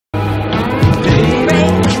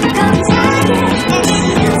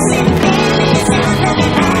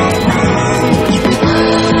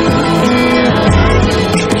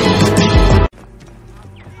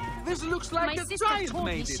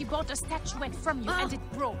from you and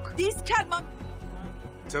it broke. These cat mum...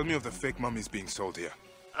 Tell me of the fake mummies being sold here.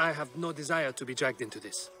 I have no desire to be dragged into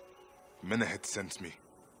this. Menehet sent me.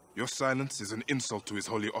 Your silence is an insult to his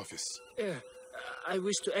holy office. I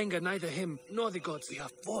wish to anger neither him nor the gods. We are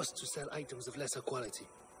forced to sell items of lesser quality,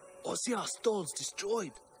 or see our stalls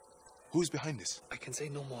destroyed. Who is behind this? I can say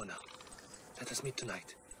no more now. Let us meet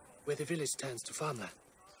tonight, where the village turns to farmland.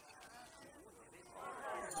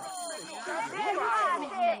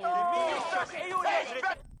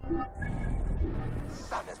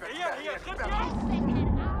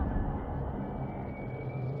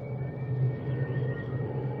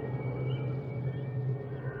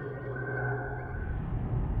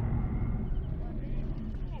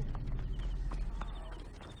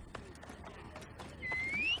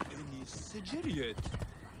 سجريت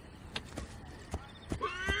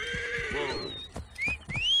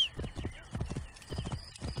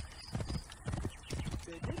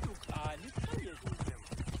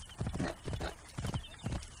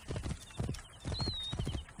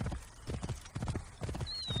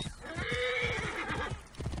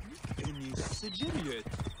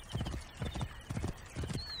سجريت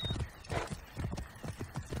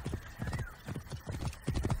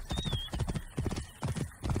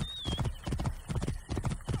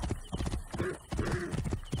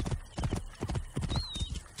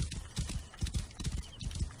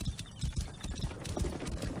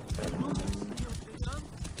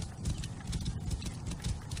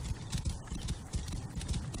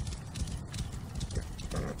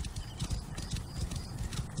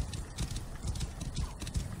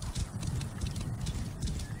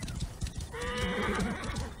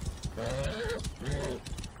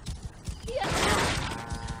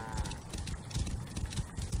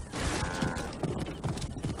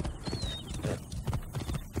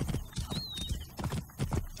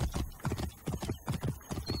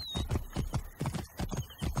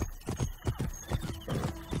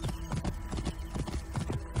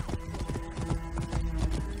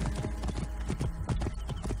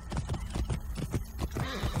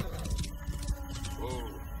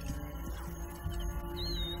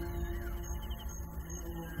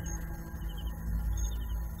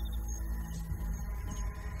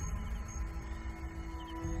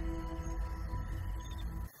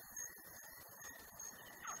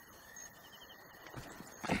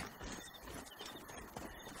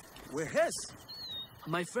Where's?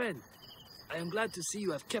 My friend, I am glad to see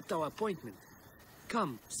you have kept our appointment.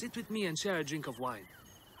 Come, sit with me and share a drink of wine.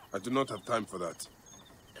 I do not have time for that.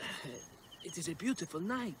 It is a beautiful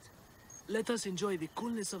night. Let us enjoy the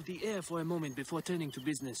coolness of the air for a moment before turning to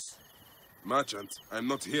business. Merchant, I am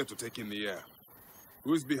not here to take in the air.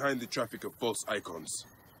 Who is behind the traffic of false icons?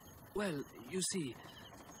 Well, you see,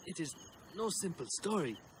 it is no simple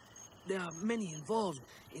story. There are many involved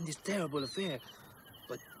in this terrible affair,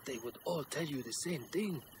 but they would all tell you the same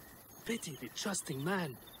thing. Pity the trusting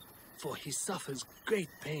man, for he suffers great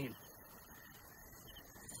pain.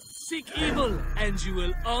 Seek evil, and you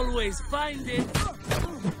will always find it.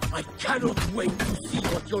 I cannot wait to see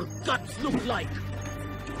what your guts look like.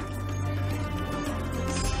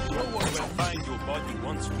 No one will find your body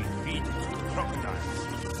once we feed it to the crocodiles.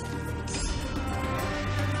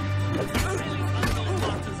 Unknown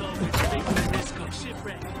waters always take the risk of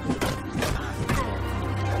shipwreck.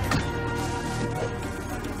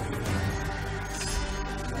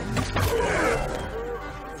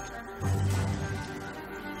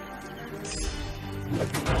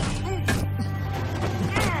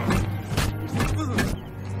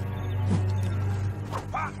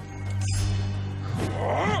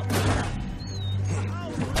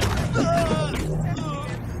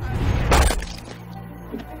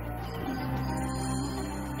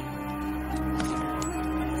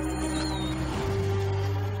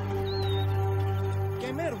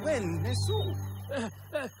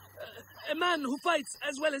 A man who fights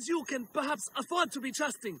as well as you can perhaps afford to be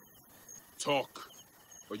trusting. Talk,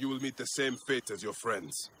 or you will meet the same fate as your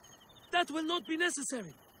friends. That will not be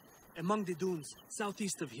necessary. Among the dunes,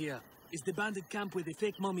 southeast of here, is the bandit camp where the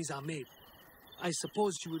fake mummies are made. I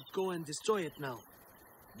suppose you would go and destroy it now.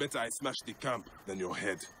 Better I smash the camp than your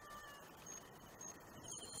head.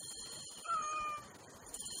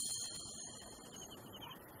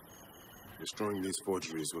 Destroying these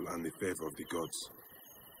forgeries will earn the favor of the gods.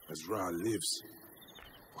 As Ra lives,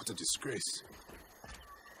 what a disgrace.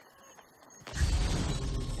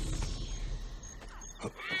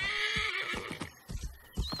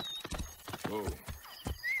 Oh.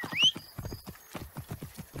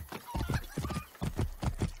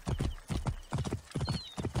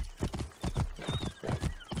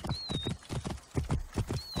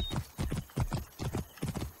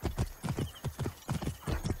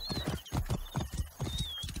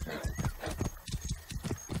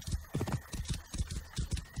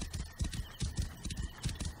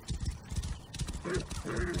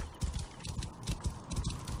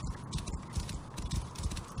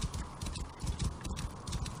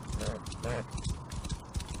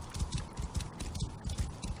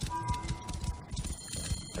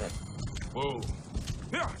 Whoa.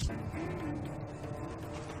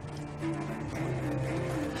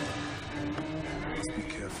 Must be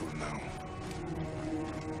careful now.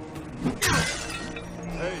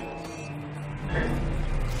 Hey.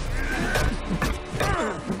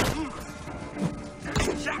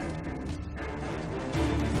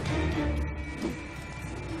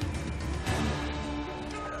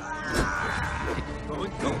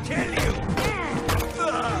 Going to kill you!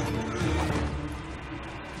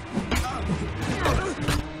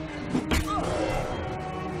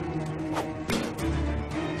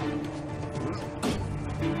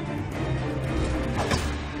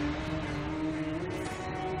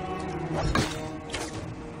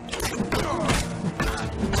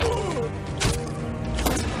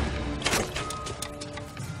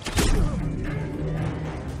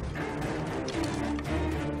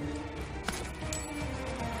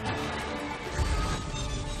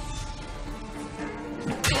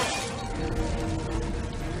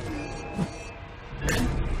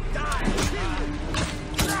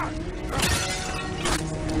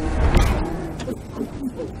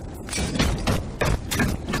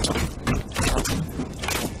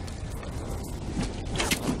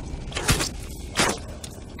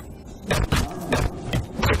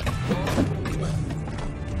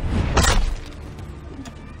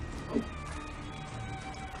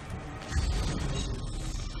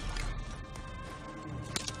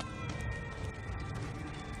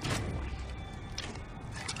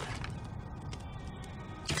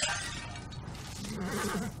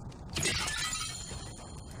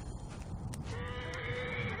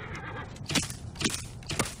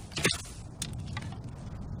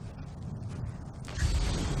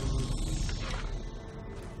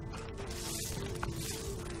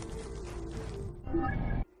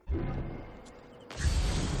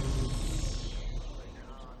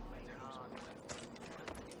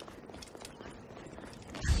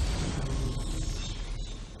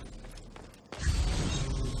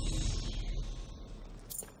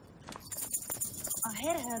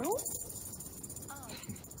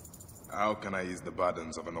 How can I ease the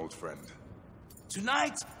burdens of an old friend?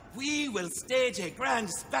 Tonight, we will stage a grand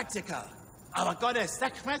spectacle. Our goddess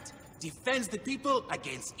Sekhmet defends the people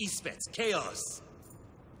against Isfet's chaos.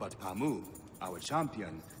 But Pamu, our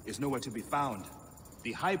champion, is nowhere to be found.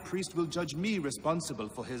 The High Priest will judge me responsible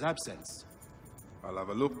for his absence. I'll have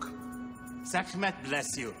a look. Sekhmet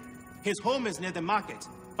bless you. His home is near the market,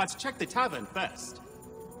 but check the tavern first.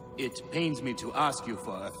 It pains me to ask you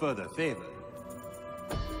for a further favor.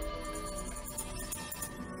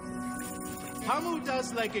 Pamu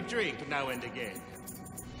does like a drink now and again.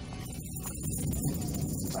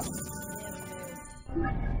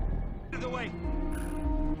 Out of the way.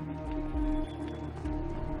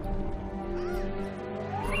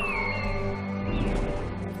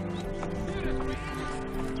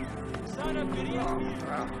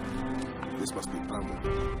 This must be Pamu.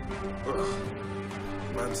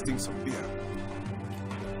 Man stinks of beer.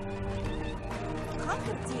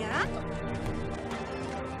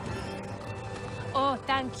 Oh,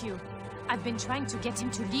 thank you. I've been trying to get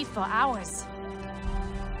him to leave for hours.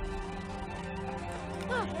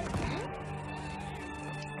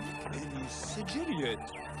 Sicilian.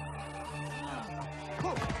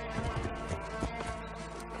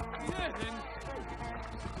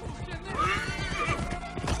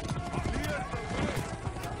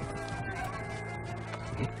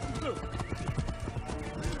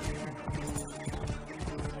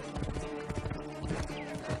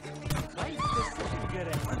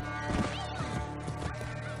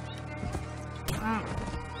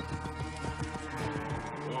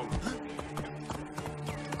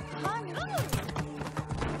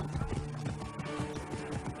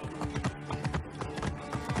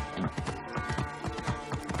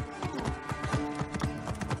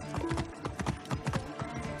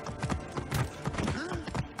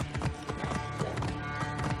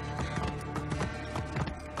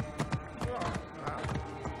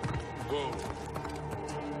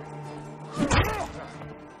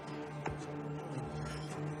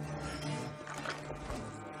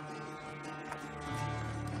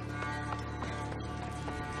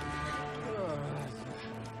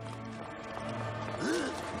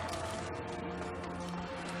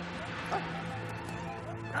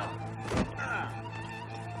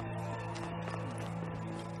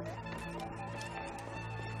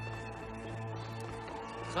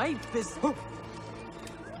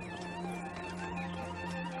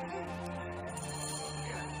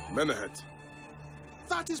 Menahet.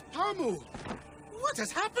 That is Pamu! What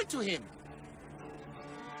has happened to him?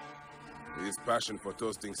 His passion for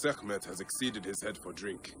toasting Sekhmet has exceeded his head for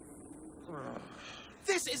drink.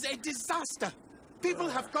 This is a disaster! People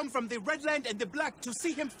have come from the Red Land and the Black to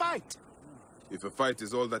see him fight. If a fight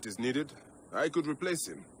is all that is needed, I could replace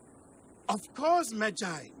him. Of course,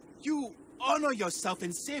 Magi. You honor yourself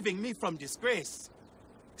in saving me from disgrace.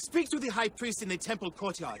 Speak to the High Priest in the temple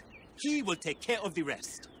courtyard. He will take care of the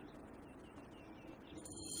rest.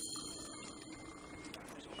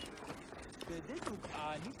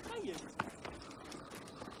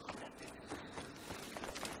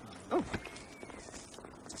 Oh.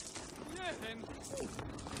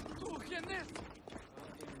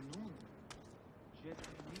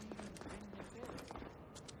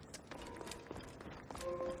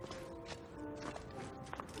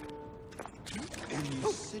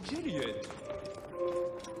 Julien.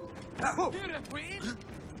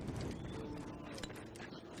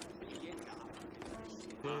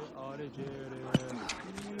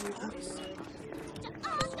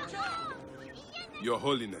 Your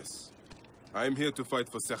Holiness, I am here to fight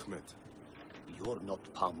for Sekhmet. You're not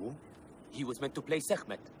Pamu. He was meant to play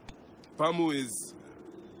Sekhmet. Pamu is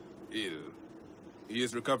ill. He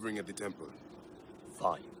is recovering at the temple.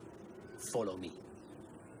 Fine. Follow me.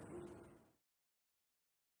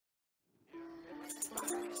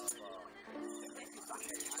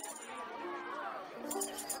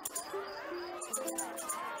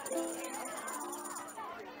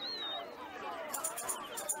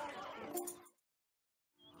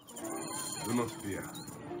 Do not fear.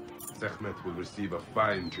 Sekhmet will receive a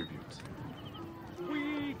fine tribute.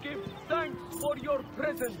 We give thanks for your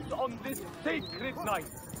presence on this sacred night.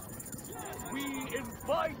 We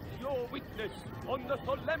invite your witness on the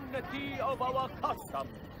solemnity of our custom.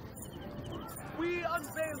 We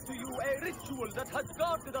unveil to you a ritual that has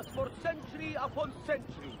guarded us for century upon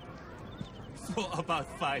century. For about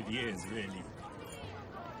 5 years, really.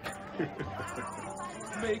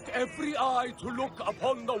 Make every eye to look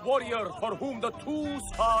upon the warrior for whom the two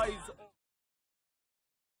skies...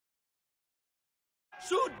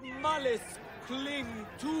 Should malice cling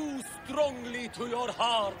too strongly to your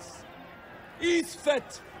hearts,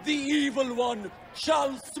 Isfet, the evil one,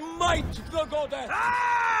 shall smite the goddess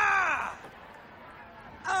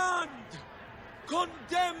and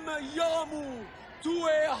condemn Yamu to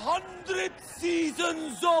 100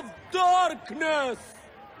 seasons of darkness.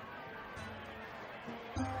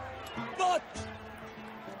 But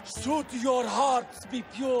should your hearts be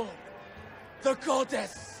pure, the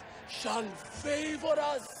goddess shall favor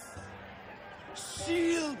us,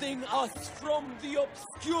 shielding us from the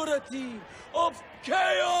obscurity of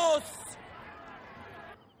chaos.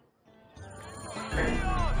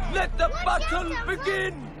 Let the battle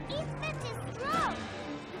begin!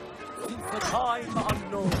 Since a time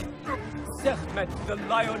unknown, Sekhmet the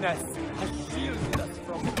lioness has shielded us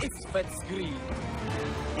from Isfet's greed.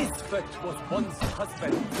 Isfet was once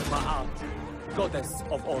husband to Ma'at, goddess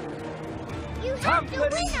of order.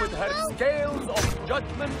 Tampering with her scales of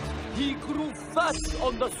judgment, he grew fat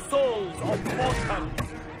on the souls of mortals.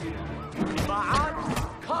 Ma'at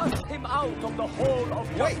cast him out of the hall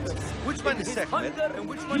of justice. Which one is Sekhmet and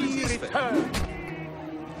which one is Isfet?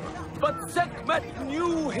 But Sekhmet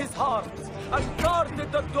knew his heart and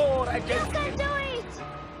guarded the door against him. Do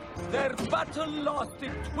it! Their battle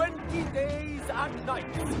lasted 20 days and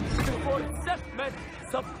nights before Sekhmet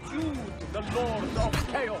subdued the Lord of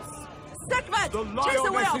Chaos. Sekhmet! The Chase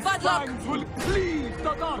away our bad luck! fangs will cleave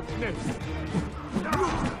the darkness.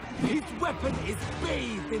 Look, his weapon is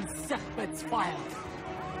bathed in Sekhmet's fire.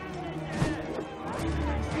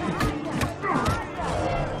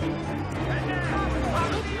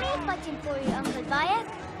 It's me fighting for you, Uncle Bayek.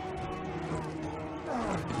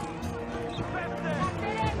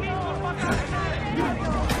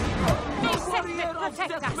 Warrior of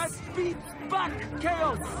Sekhmet beats back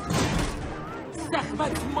chaos.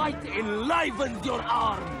 Sekhmet's might enlivens your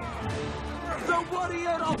arm. The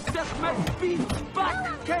warrior of Sekhmet beats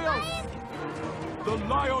back chaos. The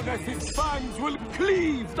lioness's fangs will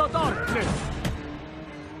cleave the darkness.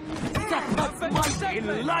 Sekhmet's might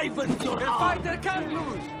enlivens your arm. Fighter can't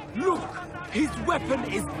lose. Look, his weapon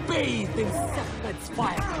is bathed in Sekhmet's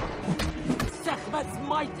fire. Sekhmet's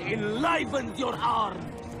might enlivens your arm.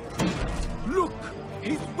 Look,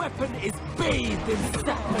 his weapon is bathed in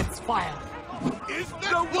Sekhmet's fire.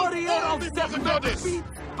 The warrior of Sekhmet beats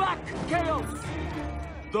back chaos.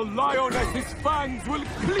 The lioness's fangs will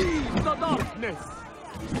cleave the darkness.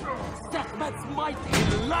 Sekhmet's might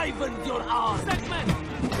enlivens your arm.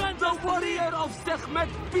 The warrior of Sekhmet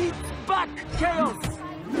beats back chaos.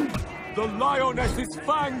 The lioness's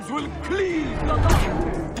fangs will cleave the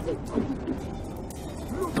darkness.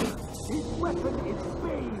 Look, his weapon is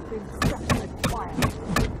bathed in separate fire.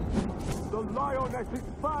 The lioness's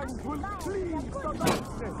fangs will cleave the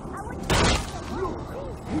darkness. Look,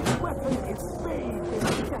 his weapon is bathed in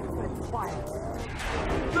separate fire.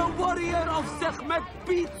 The warrior of Sekhmet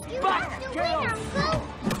beats back chaos.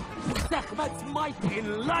 Sekhmet's might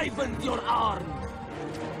enlivens your arm.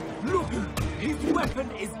 Look, his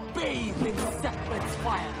weapon is bathed in Sekhmet's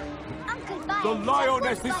fire. The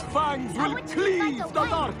lioness's fangs will cleave the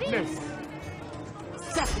darkness.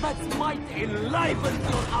 Sekhmet's might enlivens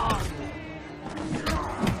your arm.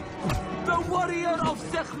 The warrior of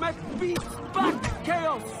Sekhmet beats back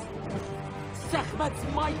chaos. Sekhmet's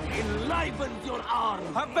might enlivens your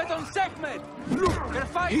arm. Have bet on Sekhmet! Look,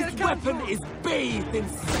 his weapon is bathed in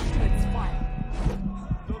Sekhmet's fire.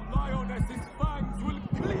 The lioness's fangs will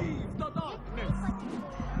cleave the darkness.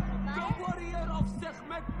 The warrior of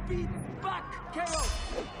Sekhmet beats back chaos.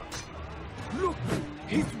 Look,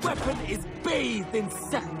 his weapon is bathed in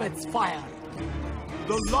Sekhmet's fire.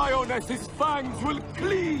 The lioness's fangs will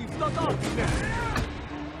cleave the darkness.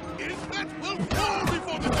 Sekhmet will fall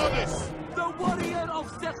before the goddess! The warrior of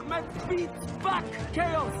Sekhmet beats back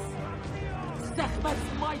chaos.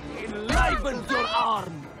 Sekhmet's might enlivens your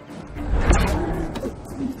arm.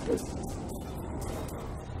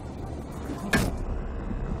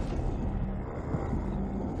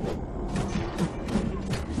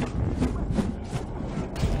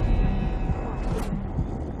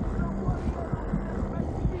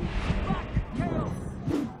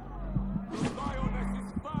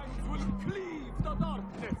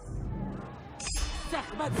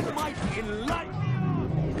 Sekhmet's might enliven.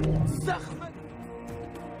 Sekhmet.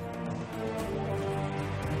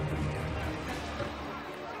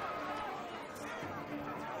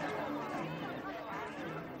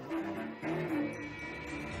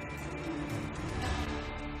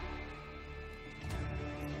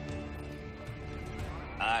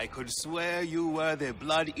 I could swear you were the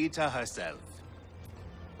Blood Eater herself.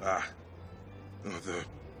 Ah. Oh, the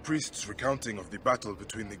priest's recounting of the battle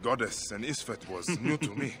between the goddess and Isfet was new to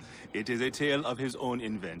me. It is a tale of his own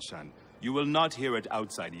invention. You will not hear it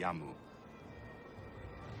outside Yamu.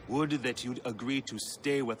 Would that you'd agree to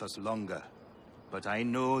stay with us longer. But I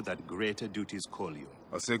know that greater duties call you.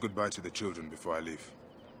 I'll say goodbye to the children before I leave.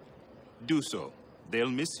 Do so. They'll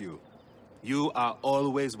miss you. You are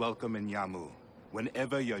always welcome in Yamu,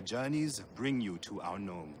 whenever your journeys bring you to our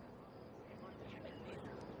Nome.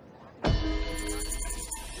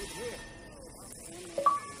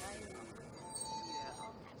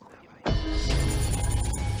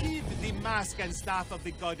 Keep the mask and staff of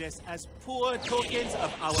the goddess as poor tokens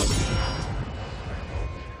of our faith.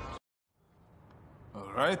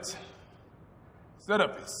 All right.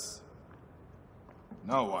 Serapis.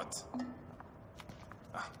 Now what?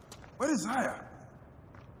 Where is Aya?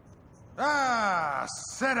 Ah,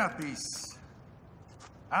 Serapis.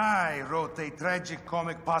 I wrote a tragic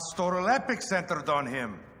comic pastoral epic centered on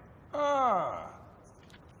him. Ah.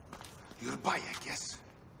 You're by, I guess.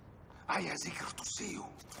 Aya is eager to see you.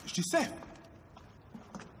 Is she safe?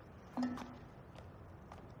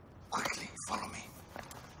 Quickly, follow me.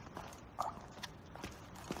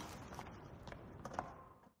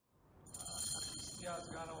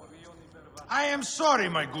 I am sorry,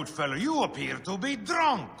 my good fellow. You appear to be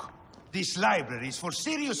drunk. This library is for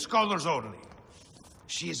serious scholars only.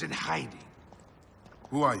 She is in hiding.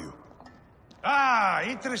 Who are you? Ah,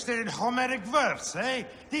 interested in Homeric verse, eh?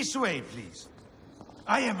 This way, please.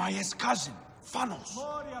 I am Aya's cousin, Phanos.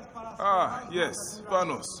 Ah, yes,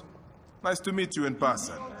 Phanos. Nice to meet you in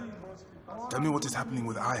person. Tell me what is happening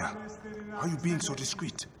with Aya. Why are you being so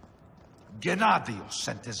discreet? Gennadios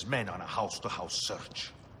sent his men on a house-to-house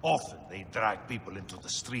search. Often they drag people into the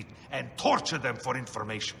street and torture them for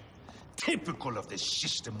information. Typical of the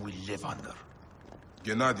system we live under.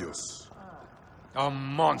 Gennadios. A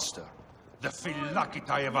monster. The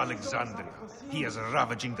Philokitai of Alexandria. He is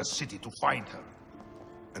ravaging the city to find her.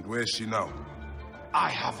 And where is she now? I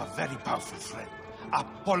have a very powerful friend,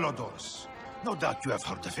 Apollodorus. No doubt you have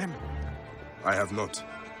heard of him. I have not.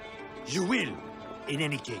 You will. In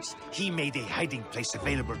any case, he made a hiding place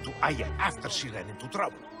available to Aya after she ran into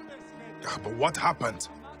trouble. But what happened?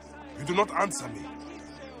 You do not answer me.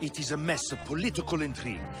 It is a mess of political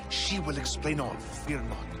intrigue. She will explain all, fear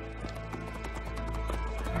not.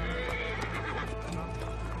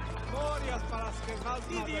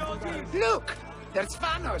 Look! There's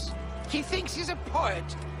Phanos! He thinks he's a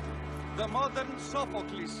poet! The modern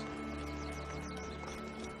Sophocles.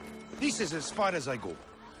 This is as far as I go.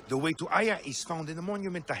 The way to Aya is found in the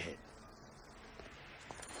monument ahead.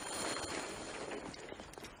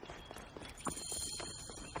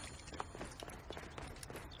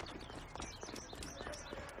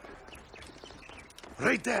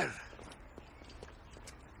 Right there.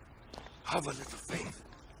 Have a little faith.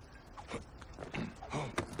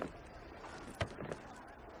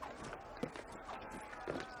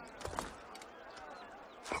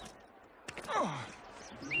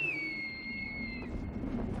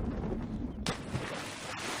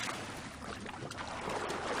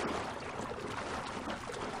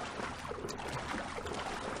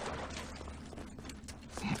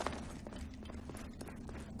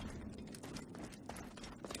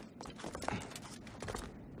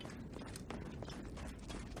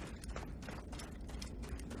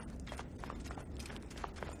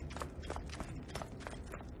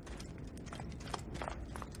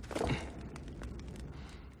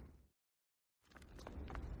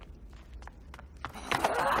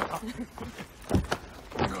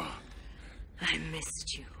 I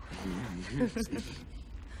missed you.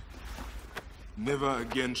 Never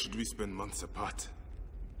again should we spend months apart.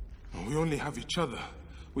 We only have each other.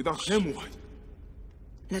 Without him, what?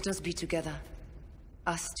 Let us be together.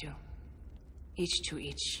 Us two. Each to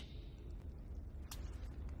each.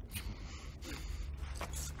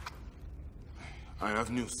 I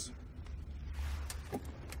have news.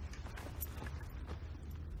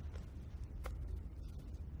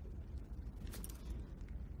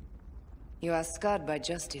 You are scarred by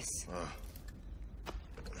justice.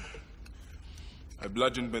 I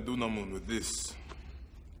bludgeoned Medunamun with this.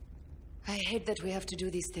 I hate that we have to do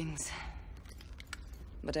these things.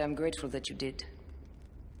 But I am grateful that you did.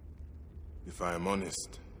 If I am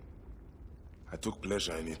honest, I took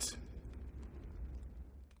pleasure in it.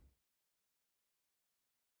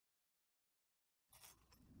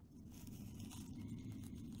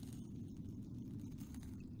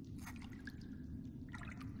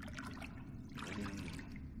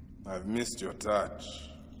 I've missed your touch.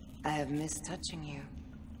 I have missed touching you.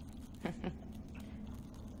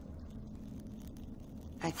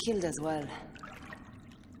 I killed as well.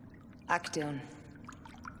 Acteon.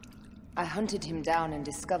 I hunted him down and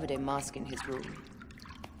discovered a mask in his room.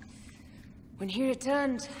 When he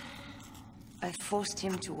returned, I forced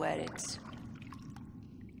him to wear it.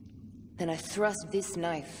 Then I thrust this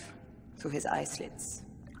knife through his eye slits.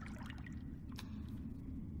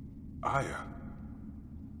 Aya?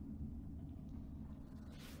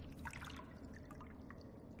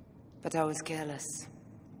 But I was careless.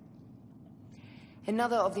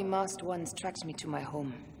 Another of the masked ones tracked me to my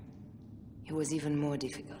home. It was even more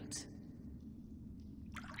difficult.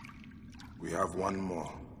 We have one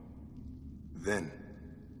more. Then,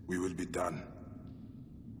 we will be done.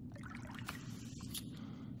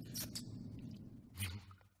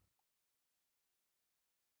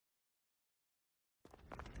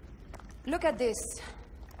 Look at this.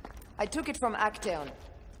 I took it from Acteon.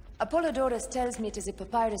 Apollodorus tells me it is a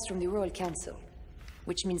papyrus from the Royal Council,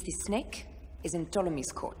 which means the snake is in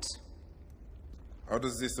Ptolemy's court. How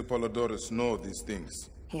does this Apollodorus know these things?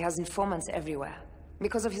 He has informants everywhere,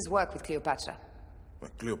 because of his work with Cleopatra.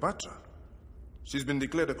 But Cleopatra? She's been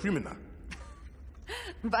declared a criminal.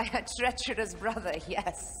 By her treacherous brother,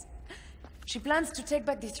 yes. She plans to take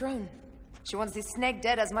back the throne. She wants the snake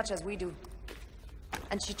dead as much as we do.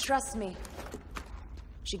 And she trusts me.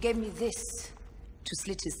 She gave me this to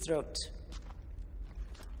slit his throat.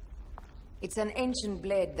 It's an ancient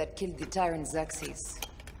blade that killed the tyrant Xerxes.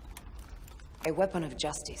 A weapon of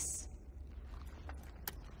justice.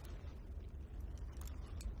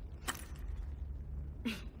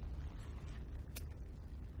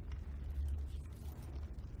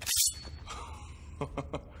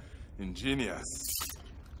 Ingenious.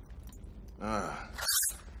 I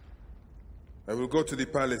will go to the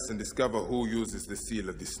palace and discover who uses the seal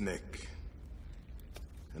of the snake.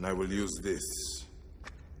 And I will use this.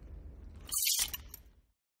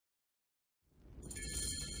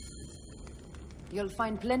 You'll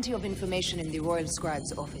find plenty of information in the Royal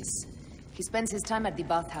Scribe's office. He spends his time at the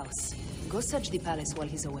bathhouse. Go search the palace while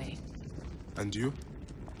he's away. And you?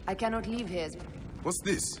 I cannot leave here. What's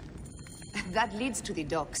this? That leads to the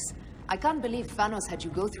docks. I can't believe Thanos had you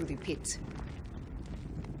go through the pit.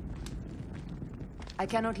 I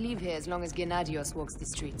cannot leave here as long as Gennadios walks the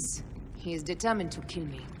streets. He is determined to kill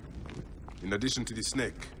me. In addition to the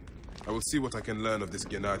snake, I will see what I can learn of this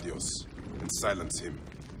Gennadios and silence him.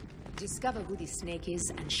 Discover who the snake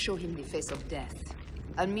is and show him the face of death.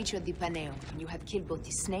 I'll meet you at the Paneo when you have killed both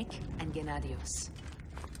the snake and Gennadios.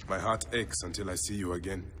 My heart aches until I see you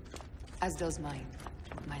again. As does mine,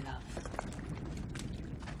 my love.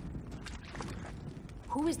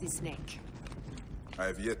 Who is the snake? I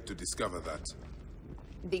have yet to discover that.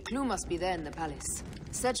 The clue must be there in the palace.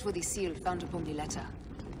 Search for the seal found upon the letter.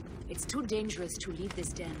 It's too dangerous to leave this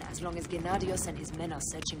den as long as Gennadios and his men are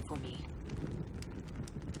searching for me.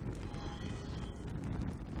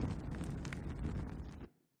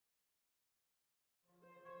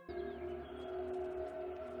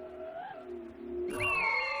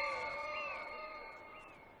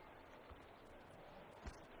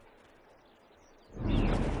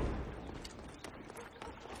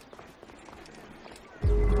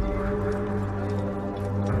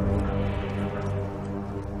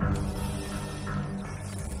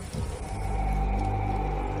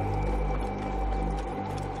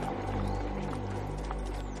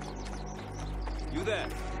 there.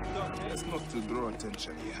 Best not to draw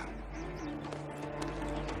attention here.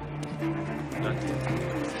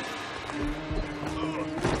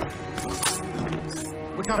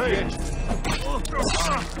 Look out the edge.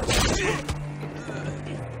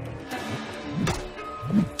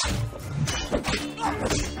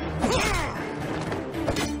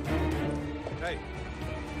 Hey.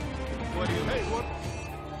 What do you... Hey, what?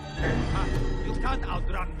 You can't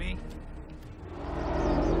outrun me.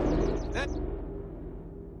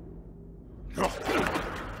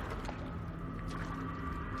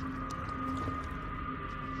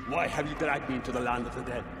 Why have you dragged me into the land of the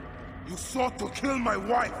dead? You sought to kill my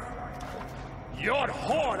wife! Your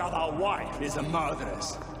whore of a wife is a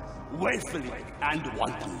murderess, willfully and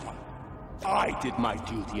wantonly. I did my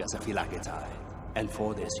duty as a Phylagetai, and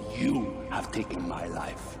for this you have taken my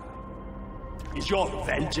life. Is your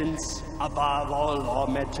vengeance above all law,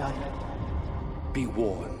 Medjay? Be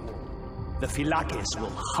warned, the Phylages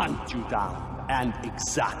will hunt you down and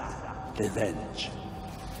exact revenge.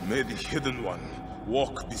 May the Hidden One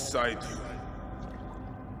walk beside you.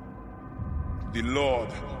 The Lord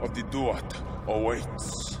of the Duat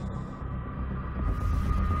awaits.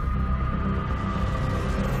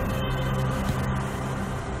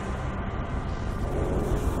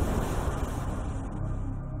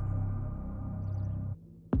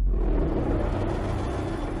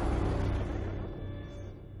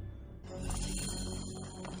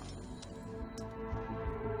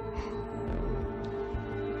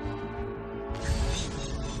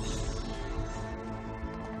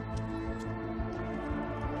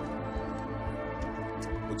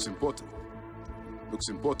 Looks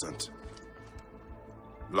important.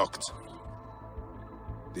 Locked.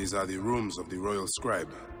 These are the rooms of the Royal Scribe.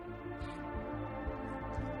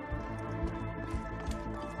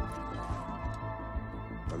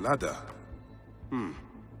 A ladder.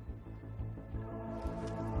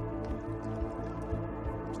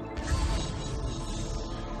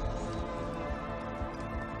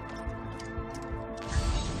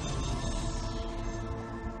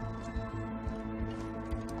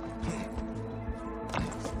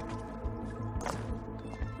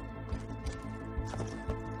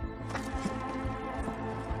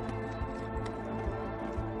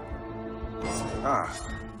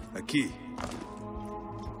 A key.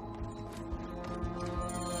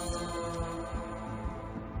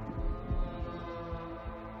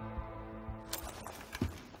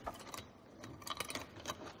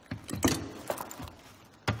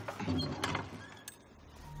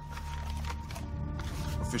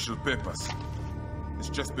 Official papers. This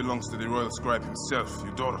chest belongs to the Royal Scribe himself,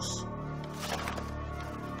 Eudoros.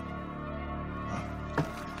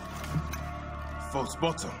 False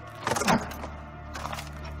bottom.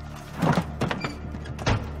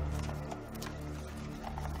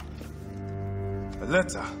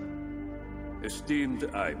 Letter. Esteemed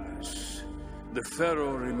Ibis, the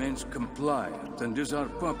Pharaoh remains compliant and is our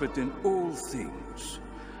puppet in all things.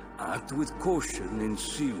 Act with caution in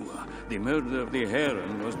Siwa. The murder of the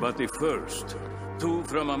Heron was but the first. 2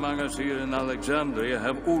 from among us here in Alexandria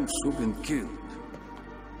have also been killed.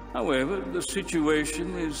 However, the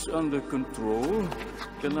situation is under control.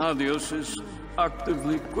 Gennadios is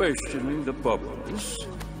actively questioning the populace.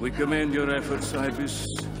 We commend your efforts, Ibis.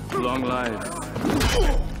 Long life.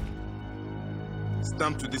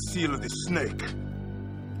 Stamped with the seal of the snake.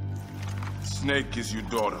 The snake is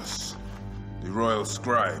Eudoros, the Royal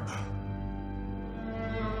Scribe.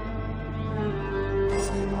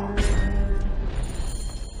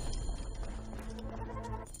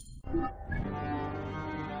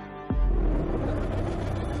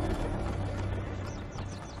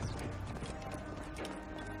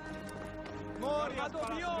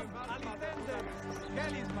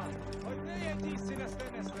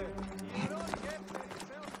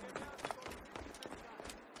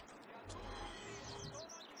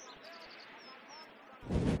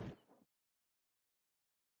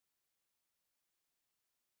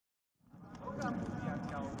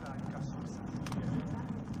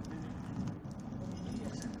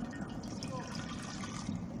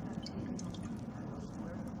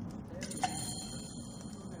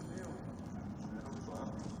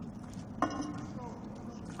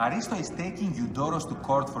 Aristo is taking Eudoros to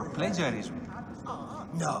court for plagiarism.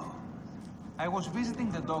 No. I was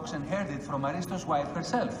visiting the docks and heard it from Aristo's wife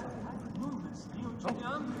herself.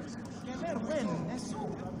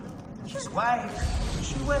 His wife,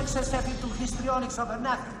 she works herself into histrionics over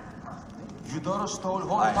nothing. Eudoros stole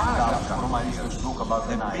whole paragraphs from Aristo's book about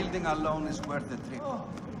the Nile. The building alone is worth the trip.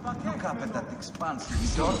 Look up at that expansive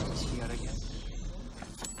Eudoros here again.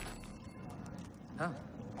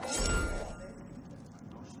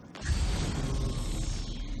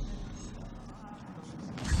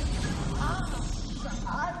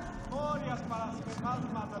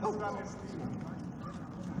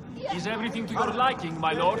 Is everything to your liking,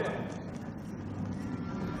 my lord?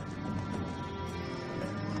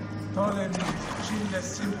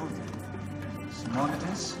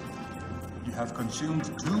 Simonides, you have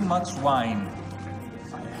consumed too much wine.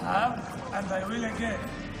 I have, and I will again.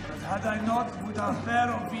 But had I not, would our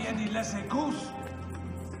pharaoh be any less a goose?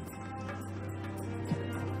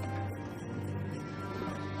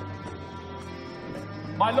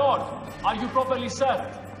 My lord, are you properly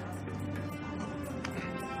served?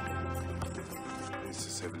 This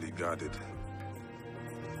is heavily guarded.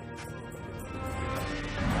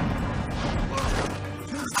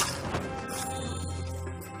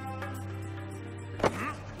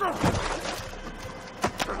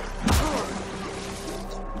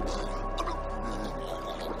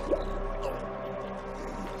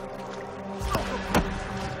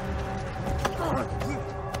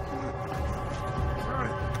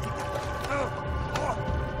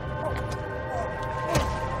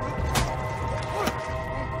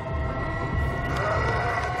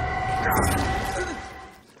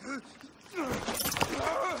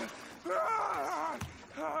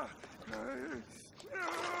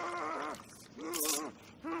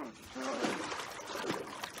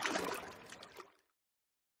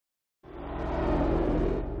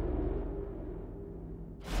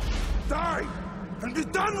 Die! And be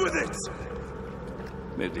done with it!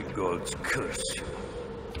 May the gods curse you.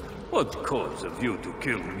 What cause have you to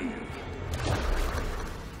kill me?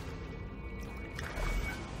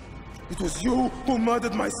 It was you who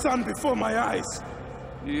murdered my son before my eyes!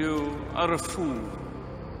 You are a fool.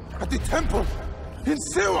 At the temple! In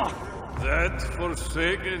Siwa! That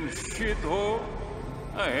forsaken shithole?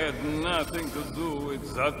 I had nothing to do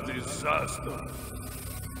with that disaster.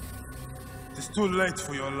 It's too late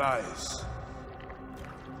for your lies.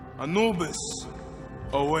 Anubis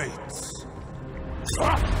awaits.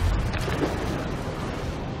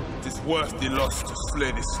 It is worth the loss to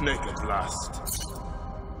slay the snake at last.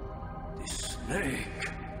 The snake?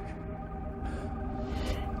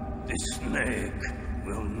 The snake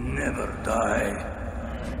will never die.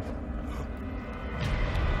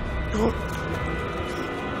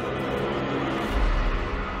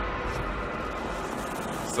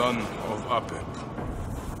 Son of Apep,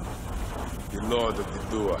 the Lord of the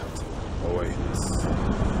Duat awaits.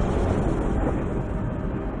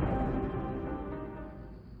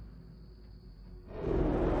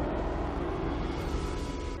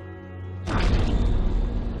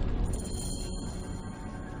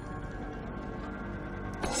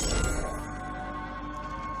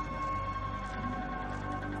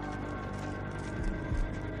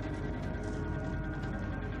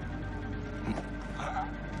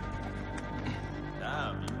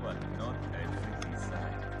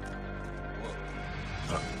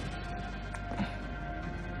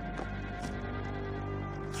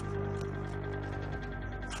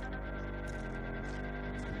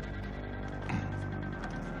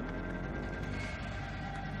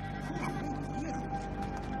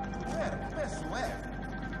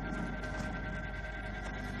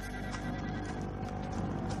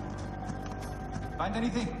 Find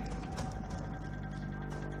anything?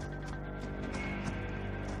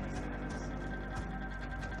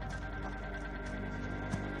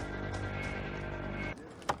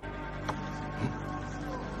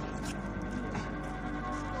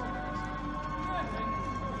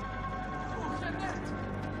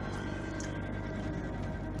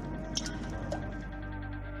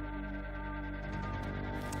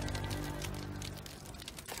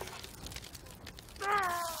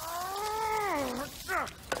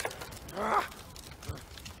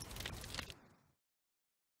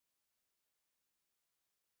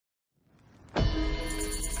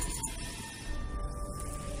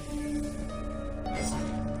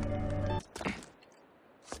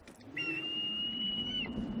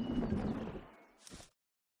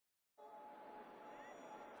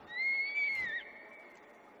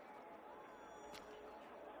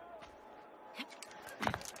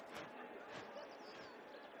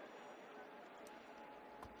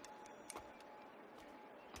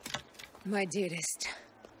 My dearest.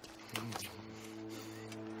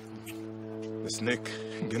 The snake,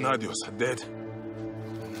 Gennadios, are dead.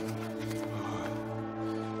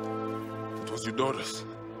 It was Eudorus.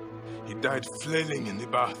 He died flailing in the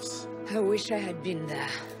baths. I wish I had been there.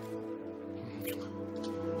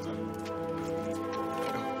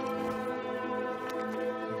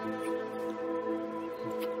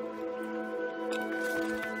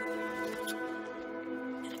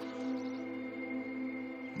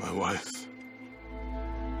 My wife.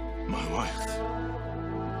 My wife.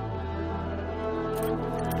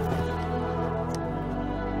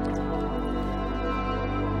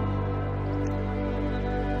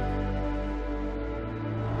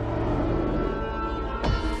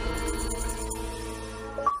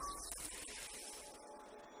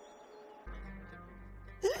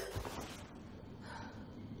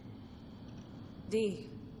 Dee.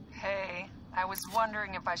 Hey, I was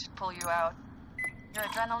wondering if I should pull you out. Your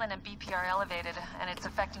adrenaline and BP are elevated, and it's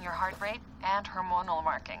affecting your heart rate and hormonal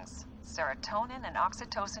markings. Serotonin and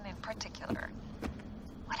oxytocin in particular.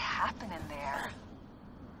 What happened in there?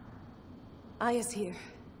 Aya's here.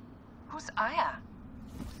 Who's Aya?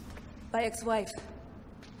 My ex-wife.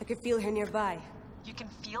 I could feel her nearby. You can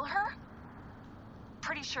feel her?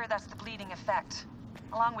 Pretty sure that's the bleeding effect.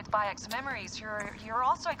 Along with Bayek's memories, you're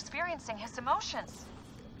also experiencing his emotions.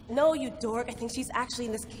 No, you dork. I think she's actually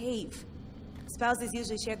in this cave. Spouses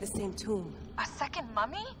usually share the same tomb. A second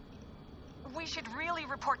mummy? We should really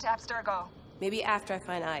report to Abstergo. Maybe after I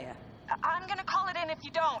find Aya. I'm gonna call it in if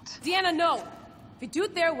you don't. Deanna, no! If you do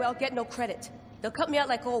it their way, I'll get no credit. They'll cut me out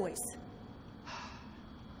like always.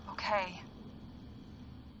 Okay.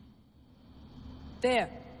 There.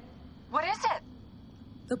 What is it?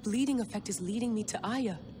 The bleeding effect is leading me to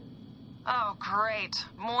Aya. Oh, great.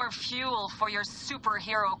 More fuel for your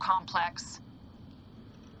superhero complex.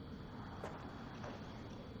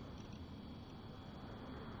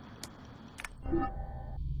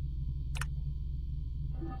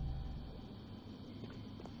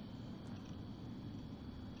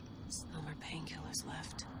 There's no more painkillers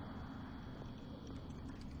left.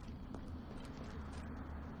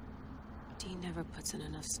 Dee never puts in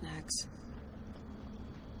enough snacks.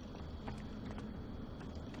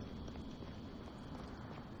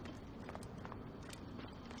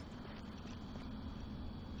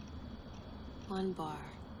 One bar.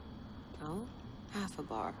 No, half a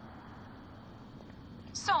bar.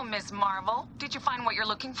 So, Ms. Marvel, did you find what you're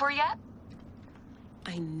looking for yet?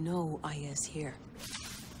 I know Aya's here.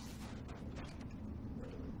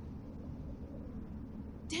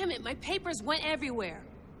 Damn it, my papers went everywhere.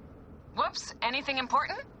 Whoops, anything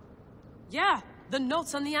important? Yeah, the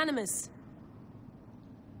notes on the Animus.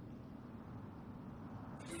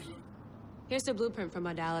 Here's the blueprint for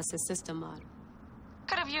my dialysis system mod.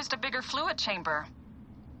 Could have used a bigger fluid chamber.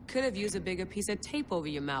 Could have used a bigger piece of tape over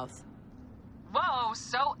your mouth. Whoa,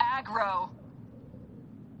 so aggro.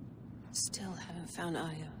 Still haven't found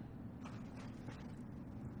Aya.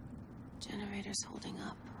 Generator's holding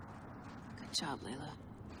up. Good job, Layla.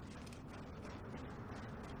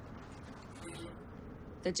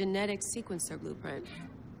 The genetic sequencer blueprint.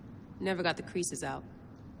 Never got the creases out.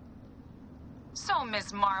 So,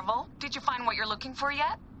 Ms. Marvel, did you find what you're looking for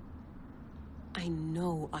yet? I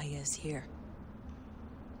know Aya's here.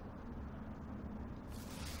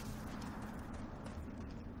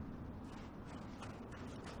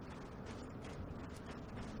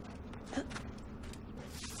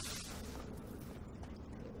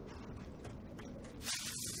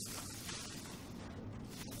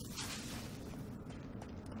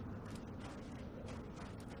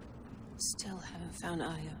 Still haven't found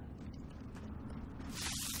Aya.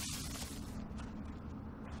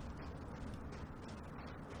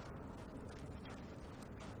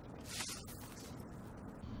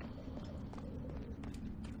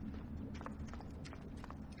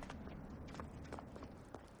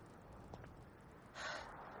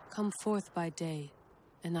 Come forth by day,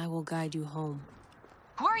 and I will guide you home.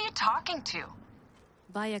 Who are you talking to?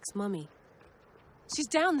 Bayek's mummy. She's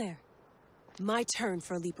down there. My turn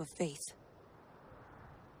for a leap of faith.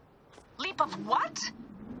 Leap of what?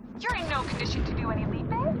 You're in no condition to do any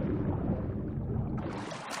leaping.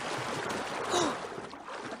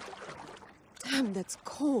 Damn, that's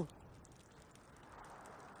cold.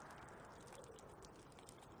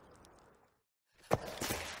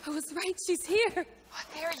 I was right, she's here. Oh,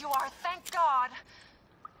 there you are, thank God.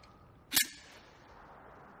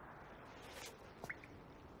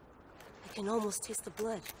 I can almost taste the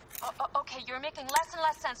blood. Okay, you're making less and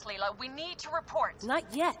less sense, Leela. We need to report. Not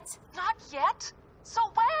yet. Not yet? So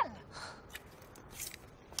when?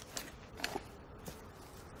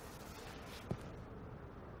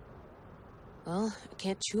 Well, I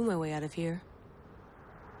can't chew my way out of here.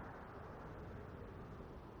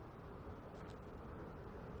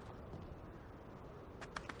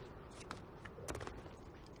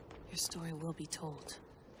 Your story will be told.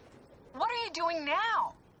 What are you doing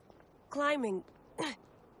now? Climbing.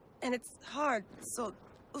 And it's hard, so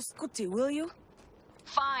scuti, will you?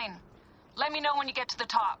 Fine. Let me know when you get to the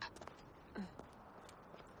top.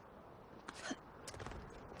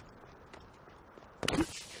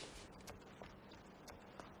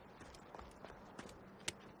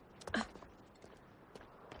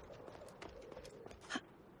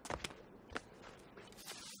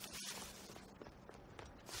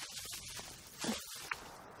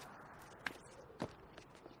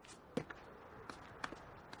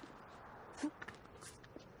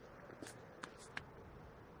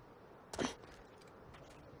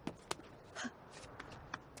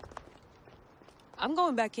 I'm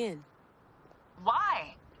going back in.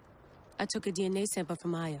 Why? I took a DNA sample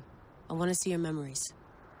from Aya. I want to see her memories.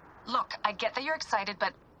 Look, I get that you're excited,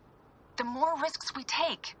 but the more risks we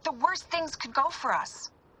take, the worse things could go for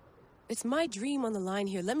us. It's my dream on the line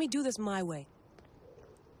here. Let me do this my way.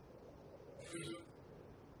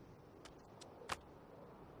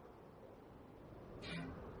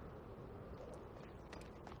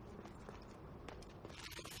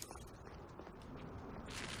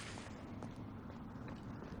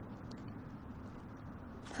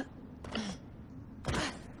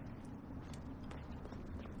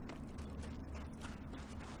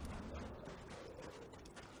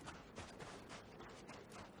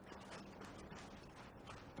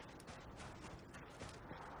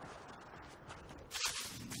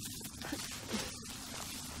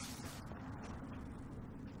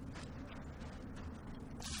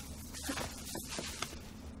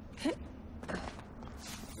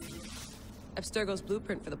 Abstergo's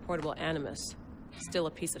blueprint for the portable Animus. Still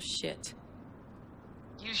a piece of shit.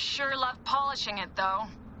 You sure love polishing it, though.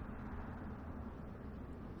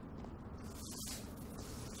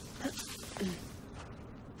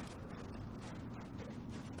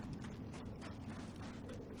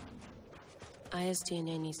 Aya's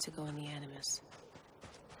DNA needs to go in the Animus.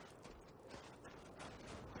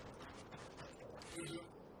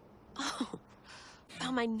 Oh!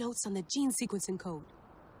 Found my notes on the gene sequencing code.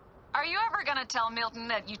 Are you ever gonna tell Milton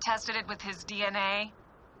that you tested it with his DNA?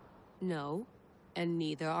 No, and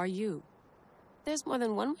neither are you. There's more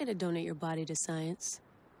than one way to donate your body to science.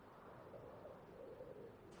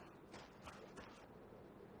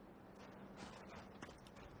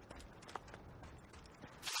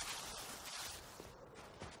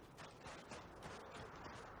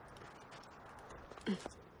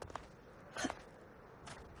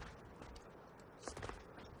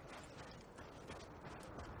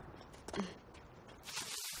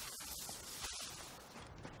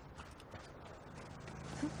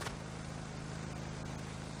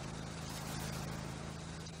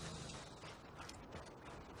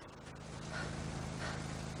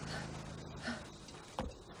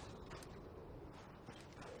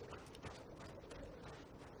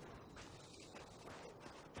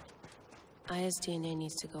 Aya's DNA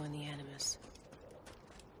needs to go in the Animus.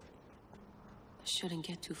 I shouldn't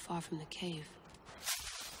get too far from the cave.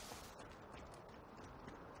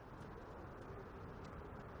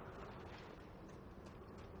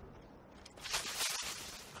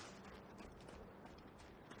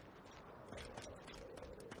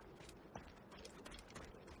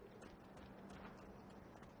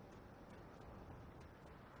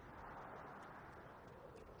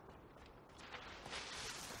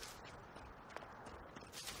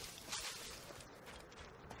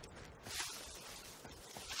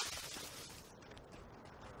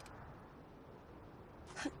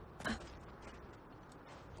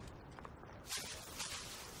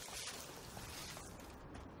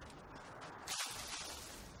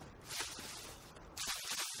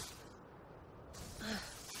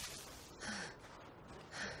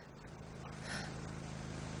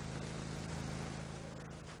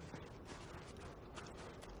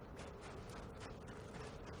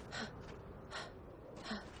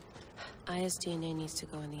 Aya's DNA needs to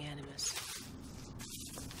go in the Animus.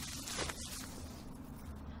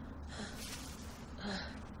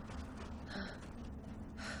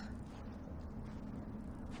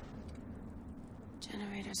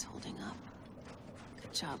 Generator's holding up.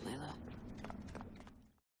 Good job, Layla.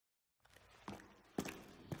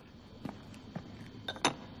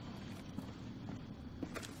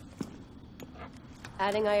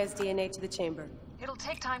 Adding Aya's DNA to the chamber. It'll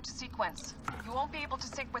take time to sequence. You won't be able to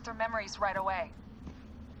sync with her memories right away.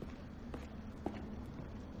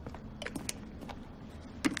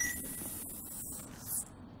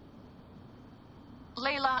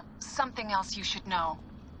 Layla, something else you should know.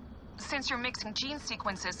 Since you're mixing gene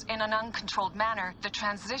sequences in an uncontrolled manner, the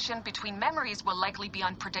transition between memories will likely be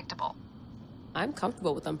unpredictable. I'm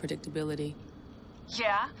comfortable with unpredictability.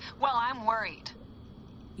 Yeah? Well, I'm worried.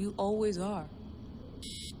 You always are.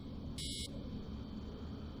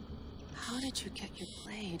 How did you get your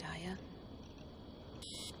blade, Aya?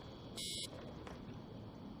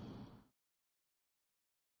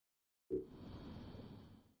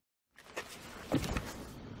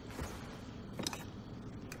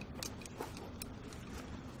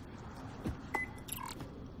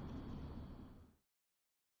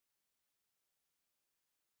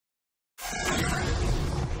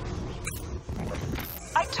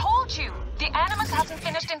 I told you! The Animus hasn't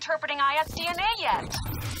finished interpreting Aya's DNA yet!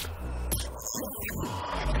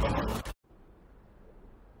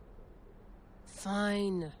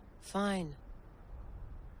 Fine, fine.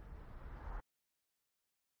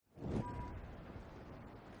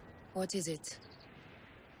 What is it?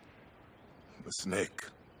 The snake.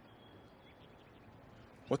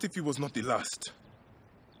 What if he was not the last?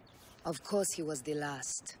 Of course he was the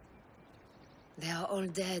last. They are all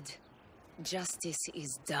dead. Justice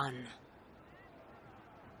is done.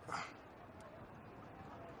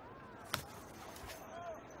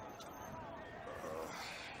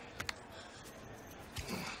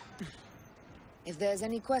 If there's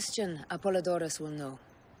any question, Apollodorus will know.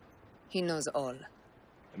 He knows all.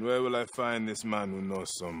 And where will I find this man who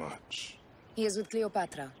knows so much? He is with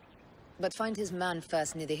Cleopatra. But find his man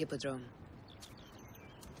first near the Hippodrome.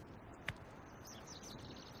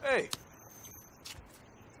 Hey!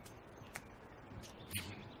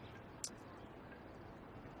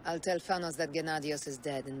 I'll tell Thanos that Gennadios is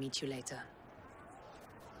dead and meet you later.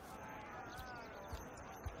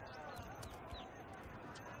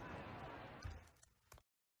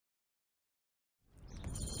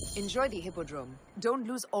 Enjoy the Hippodrome. Don't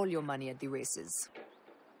lose all your money at the races.